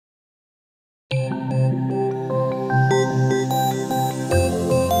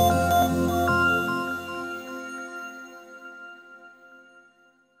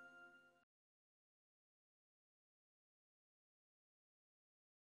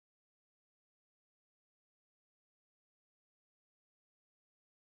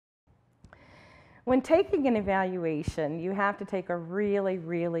When taking an evaluation, you have to take a really,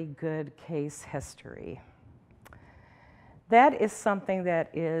 really good case history. That is something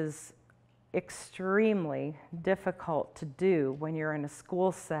that is extremely difficult to do when you're in a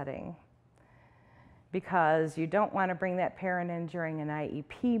school setting, because you don't want to bring that parent in during an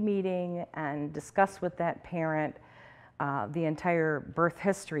IEP meeting and discuss with that parent the entire birth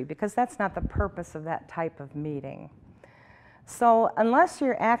history, because that's not the purpose of that type of meeting. So unless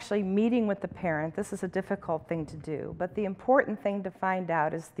you're actually meeting with the parent, this is a difficult thing to do. But the important thing to find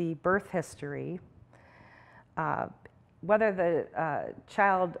out is the birth history, whether the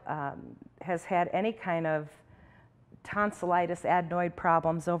child has had any kind of tonsillitis, adenoid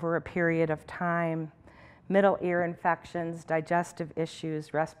problems over a period of time, middle ear infections, digestive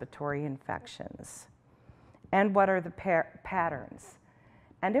issues, respiratory infections, and what are the patterns,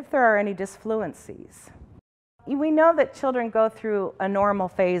 and if there are any disfluencies. We know that children go through a normal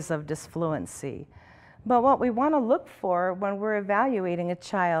phase of disfluency, but what we want to look for when we're evaluating a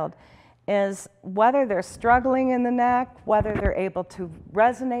child is whether they're struggling in the neck, whether they're able to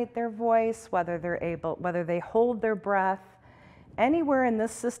resonate their voice, whether they hold their breath. Anywhere in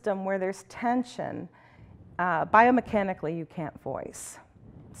this system where there's tension, biomechanically you can't voice.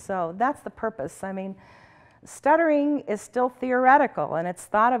 So that's the purpose. I mean, stuttering is still theoretical, and it's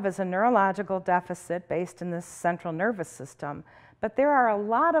thought of as a neurological deficit based in the central nervous system. But there are a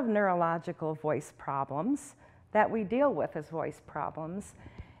lot of neurological voice problems that we deal with as voice problems.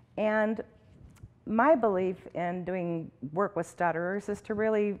 And my belief in doing work with stutterers is to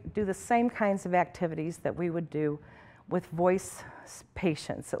really do the same kinds of activities that we would do with voice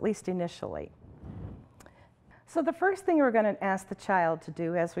patients, at least initially. So the first thing we're going to ask the child to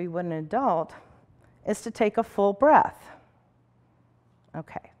do, as we would an adult, is to take a full breath.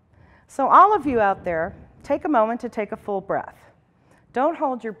 Okay, so all of you out there, take a moment to take a full breath. Don't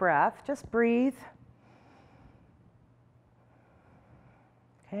hold your breath, just breathe.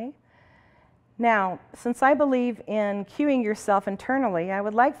 Okay, now, since I believe in cueing yourself internally, I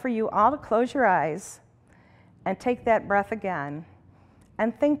would like for you all to close your eyes and take that breath again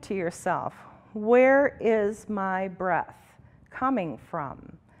and think to yourself, where is my breath coming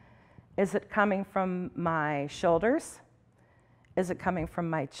from? Is it coming from my shoulders? Is it coming from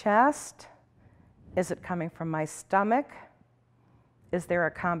my chest? Is it coming from my stomach? Is there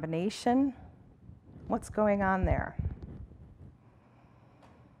a combination? What's going on there?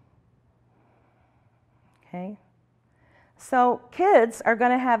 Okay. So kids are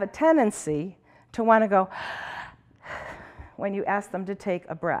going to have a tendency to want to go when you ask them to take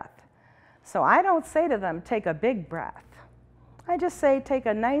a breath. So I don't say to them, take a big breath. I just say, take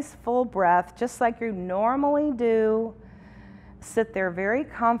a nice full breath, just like you normally do. Sit there very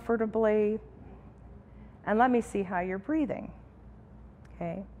comfortably, and let me see how you're breathing.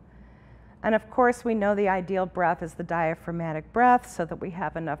 Okay? And of course, we know the ideal breath is the diaphragmatic breath, so that we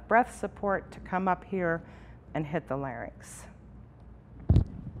have enough breath support to come up here and hit the larynx.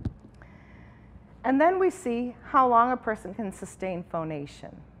 And then we see how long a person can sustain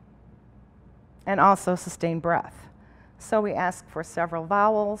phonation and also sustain breath. So we ask for several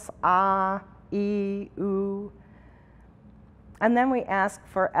vowels, ah, e, oo, and then we ask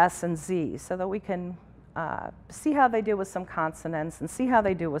for S and Z so that we can see how they do with some consonants and see how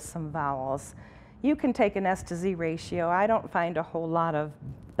they do with some vowels. You can take an S to Z ratio. I don't find a whole lot of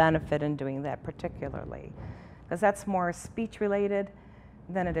benefit in doing that particularly, because that's more speech related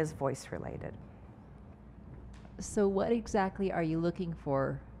than it is voice related. So what exactly are you looking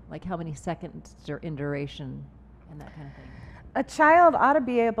for? Like how many seconds in duration and that kind of thing? A child ought to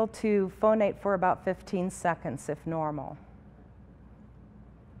be able to phonate for about 15 seconds if normal.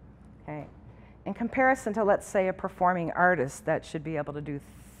 Okay. In comparison to, let's say, a performing artist that should be able to do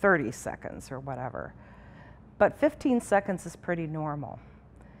 30 seconds or whatever. But 15 seconds is pretty normal.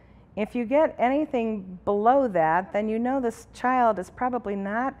 If you get anything below that, then you know this child is probably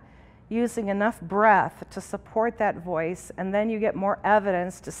not using enough breath to support that voice, and then you get more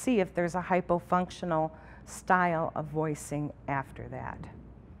evidence to see if there's a hypofunctional style of voicing after that.